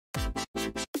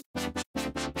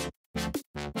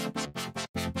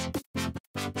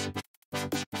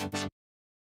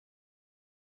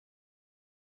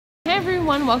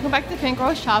everyone, welcome back to Pink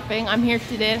Girl Shopping. I'm here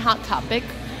today at Hot Topic.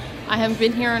 I haven't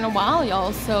been here in a while,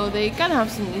 y'all, so they gotta have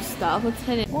some new stuff. Let's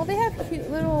hit it. Well, they have cute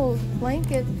little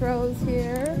blanket throws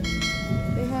here.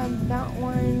 They have that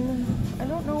one. I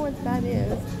don't know what that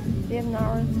is. They have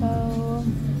Naruto.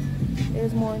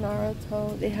 There's more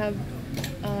Naruto. They have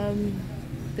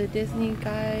the Disney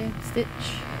guy, Stitch.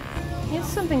 Here's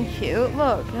something cute.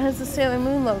 Look, it has the Sailor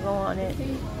Moon logo on it.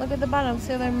 Look at the bottom,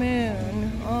 Sailor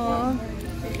Moon. Aww.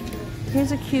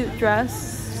 Here's a cute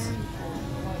dress.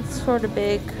 It's sort of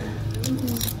big.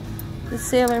 The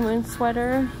Sailor Moon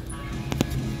sweater.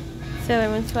 Sailor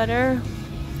Moon sweater.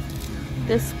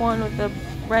 This one with the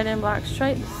red and black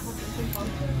stripes.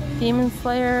 Demon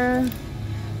Slayer.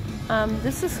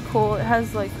 This is cool. It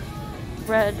has like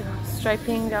red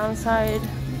striping downside.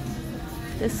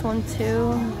 This one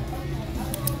too.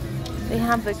 They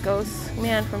have the Ghost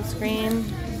Man from Scream.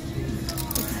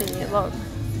 Let's see, look.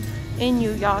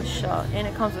 Inuyasha, and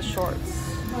it comes with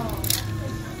shorts.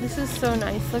 This is so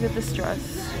nice. Look at this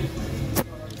dress.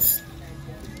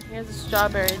 Here's a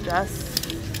strawberry dress.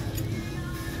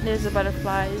 There's the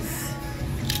butterflies.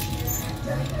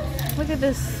 Look at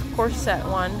this corset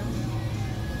one.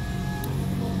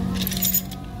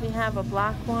 They have a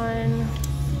black one.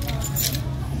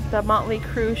 The Motley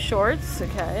Crue shorts,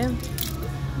 okay.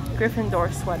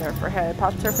 Gryffindor sweater for Harry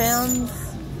Potter fans.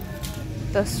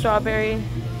 The strawberry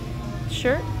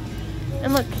shirt.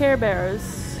 And look, Care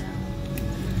Bears.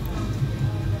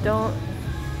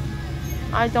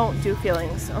 I don't do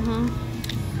feelings.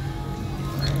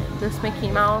 This Mickey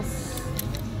Mouse.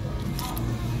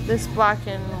 This black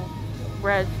and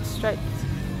red striped.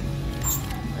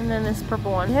 And then this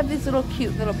purple one. They have these little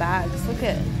cute little bags. Look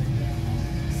at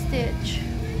Stitch.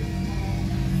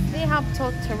 They have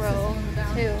Totoro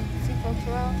too. See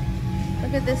Totoro?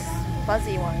 Look at this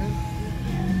fuzzy one.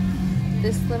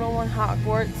 This little one,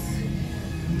 Hogwarts,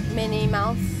 Minnie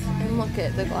Mouse. And look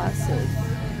at the glasses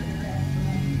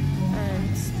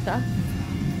and stuff.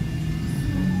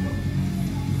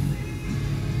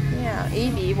 Yeah,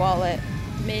 Evie wallet,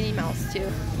 Minnie Mouse too.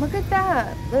 Look at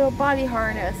that little body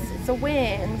harness. It's a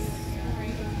wings.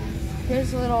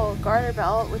 Here's a little garter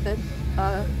belt with a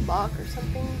lock or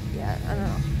something. Yeah, I don't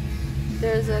know.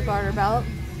 There's a garter belt,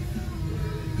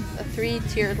 a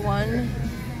 3-tiered one.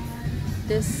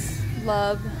 This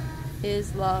Love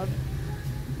is Love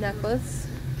necklace.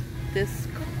 This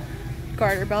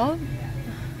garter belt.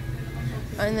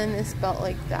 And then this belt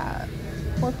like that.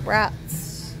 Look,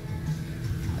 Bratz.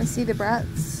 I see the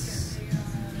Bratz.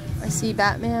 I see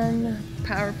Batman,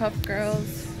 Powerpuff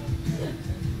Girls,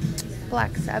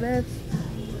 Black Sabbath.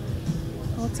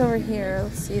 What's over here?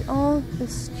 Let's see. Oh,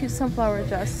 this cute sunflower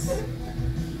dress.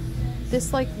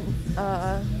 This like,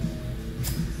 I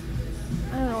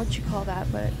don't know what you call that,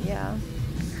 but yeah.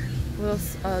 Little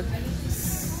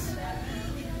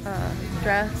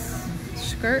dress,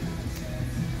 skirt.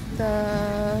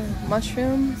 The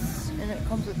mushrooms, and it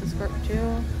comes with the skirt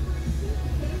too.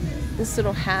 This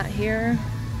little hat here.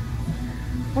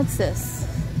 What's this?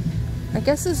 I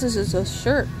guess this is just a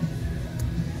shirt.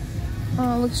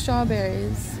 Oh, look,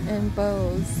 strawberries and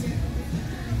bows.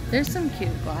 There's some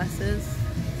cute glasses.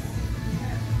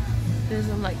 There's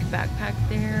a like backpack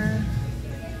there.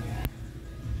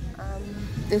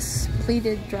 This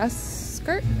pleated dress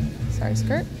skirt. Sorry,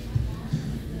 skirt.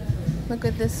 Look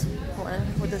at this one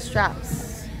with the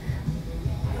straps.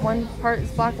 One part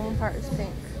is black and one part is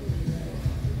pink.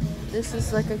 This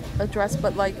is like a dress,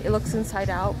 but like it looks inside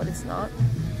out, but it's not.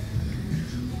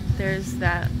 There's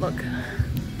that, look.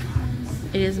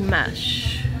 It is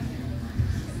mesh.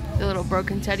 The little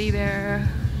broken teddy bear.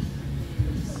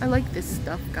 I like this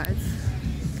stuff, guys.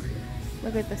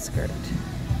 Look at the skirt.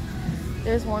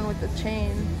 There's one with the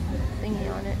chain thingy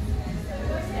on it.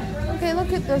 Okay,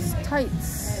 look at those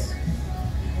tights.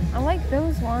 I like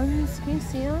those ones. Can you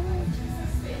see them?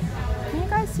 Can you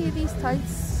guys see these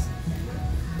tights?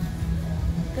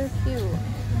 They're cute.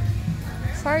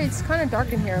 Sorry, it's kind of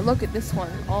dark in here. Look at this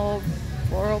one. All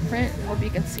floral print. Hope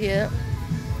you can see it.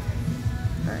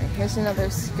 Alright, here's another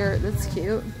skirt that's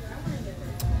cute.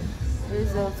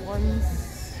 There's those ones.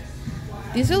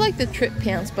 These are like the trip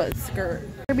pants, but skirt.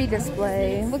 Kirby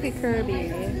display. Look at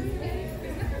Kirby.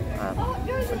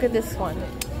 Look at this one.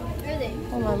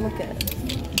 Hold on, look at it.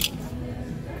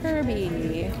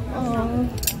 Kirby. Oh.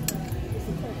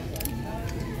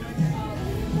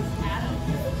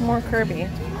 More Kirby.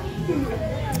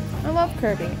 I love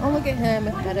Kirby. Oh, look at him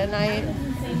at Meta Night.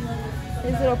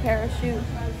 His little parachute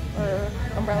or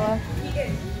umbrella.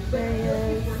 There he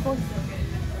is. Look.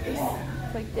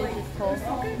 It's like digital.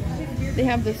 They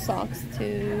have the socks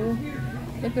too.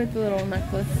 Look at the little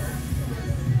necklace.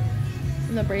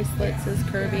 And the bracelet says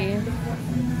Kirby.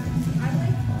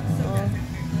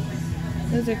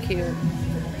 Those are cute.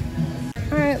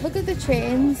 Alright, look at the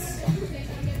chains.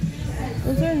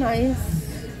 Those are nice.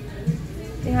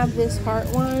 They have this heart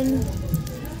one,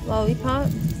 lollipop.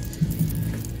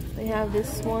 They have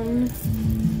this one,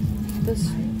 the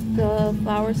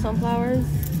sunflowers,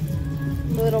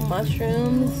 the little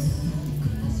mushrooms,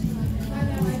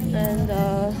 and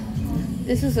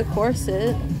this is a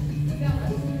corset,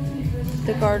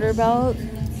 the garter belt.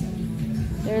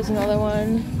 There's another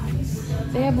one.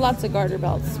 They have lots of garter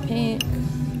belts. Pink,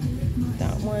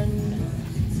 that one,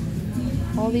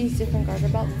 all these different garter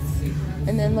belts.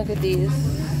 And then look at these,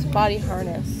 body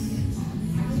harness,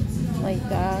 like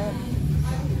that.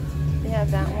 They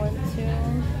have that one too.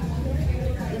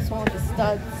 This one with the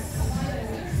studs,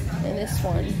 and this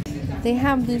one. They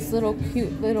have these little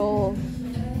cute little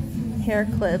hair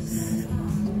clips.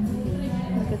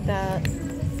 Look at that.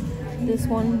 This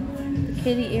one, the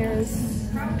kitty ears.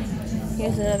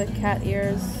 Here's another cat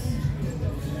ears.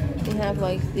 They have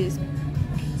like these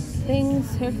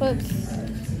things, hair clips.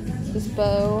 This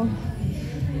bow,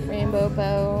 rainbow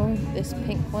bow. This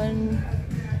pink one.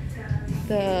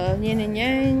 The yin and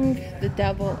yang. The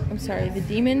devil, I'm sorry, the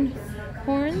demon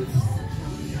horns.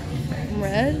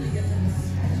 Red.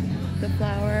 The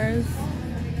flowers.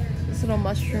 This little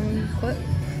mushroom clip.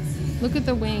 Look at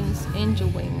the wings, angel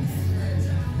wings.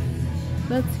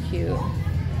 That's cute.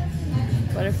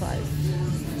 Butterflies.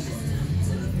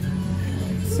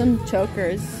 Some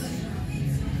chokers.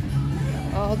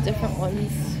 All different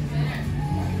ones.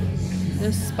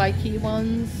 There's spiky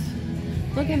ones.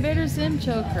 Look, Invader Zim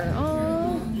choker.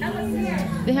 Oh,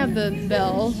 they have the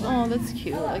bell. Oh, that's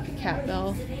cute, like a cat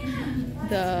bell.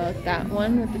 That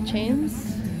one with the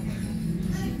chains.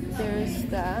 There's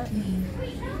that.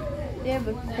 They have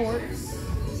the quartz.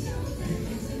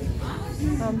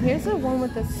 Here's the one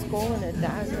with the skull and a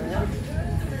dagger.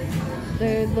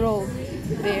 The little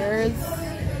bears.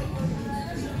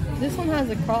 This one has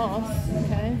a cross.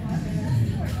 Okay.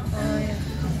 Yeah.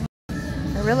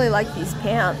 I really like these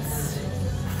pants.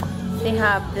 They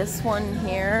have this one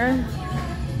here.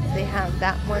 They have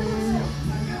that one.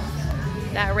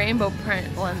 That rainbow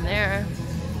print one there.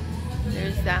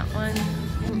 There's that one.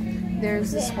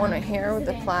 There's this one right here with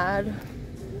the plaid.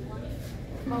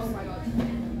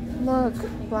 Look,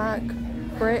 black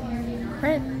brick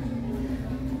print.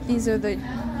 These are the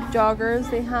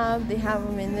joggers they have. They have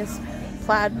them in this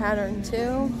plaid pattern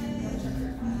too.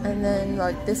 And then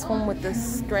like this one with the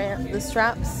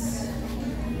straps.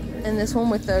 And this one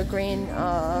with the green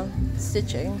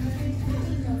stitching.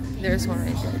 There's one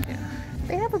right there. Yeah.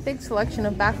 They have a big selection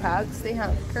of backpacks. They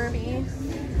have Kirby,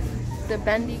 the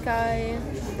Bendy guy,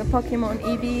 the Pokemon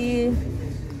Eevee,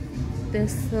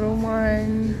 this little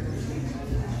one,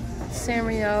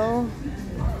 Sanrio,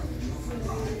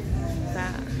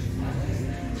 that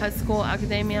High School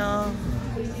Academia,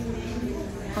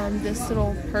 this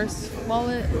little purse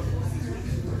wallet,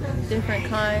 different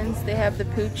kinds. They have the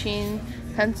Poochin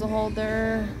pencil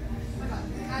holder,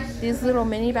 these little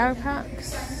mini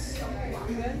backpacks,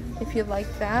 if you like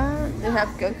that. They have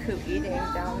Goku eating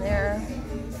down there.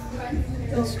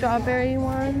 The strawberry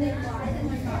one.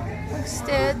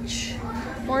 Stitch.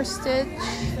 More Stitch.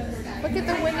 Look at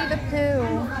the Winnie the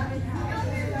Pooh.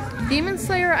 Demon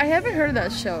Slayer, I haven't heard of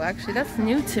that show actually. That's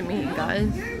new to me,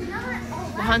 guys.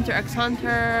 The Hunter x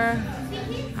Hunter.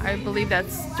 I believe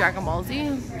that's Dragon Ball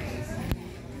Z.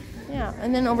 Yeah,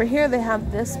 and then over here they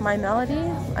have this My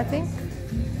Melody, I think.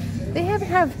 They even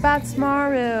have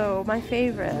Batsmaru, my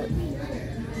favorite.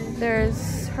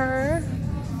 There's her.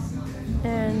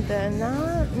 And then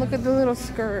that. Look at the little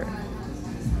skirt.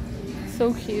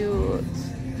 So cute.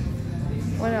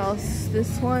 What else?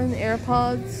 This one,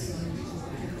 AirPods.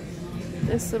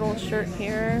 This little shirt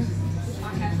here.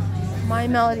 My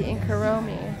Melody and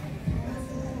Kuromi.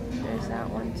 There's that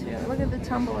one too. Look at the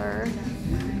tumbler.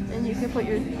 And you can put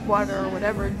your water or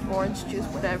whatever, orange juice,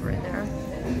 whatever in there.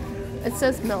 It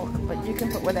says milk, but you can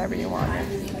put whatever you want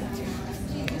in.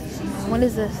 What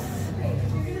is this?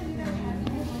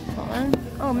 Hold on.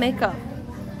 Oh, makeup.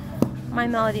 My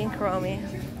Melody and Kuromi.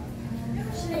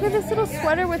 Look at this little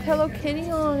sweater with Hello Kitty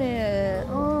on it.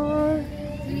 Oh.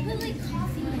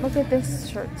 Look at this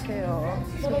shirt too.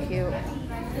 So cute.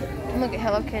 And look at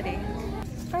Hello Kitty.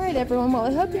 Alright everyone, well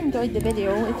I hope you enjoyed the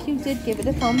video. If you did, give it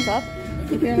a thumbs up.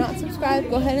 If you're not subscribed,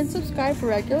 go ahead and subscribe for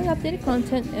regularly updated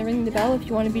content and ring the bell if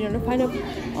you want to be notified of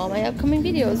all my upcoming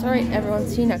videos. Alright everyone,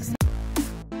 see you next time.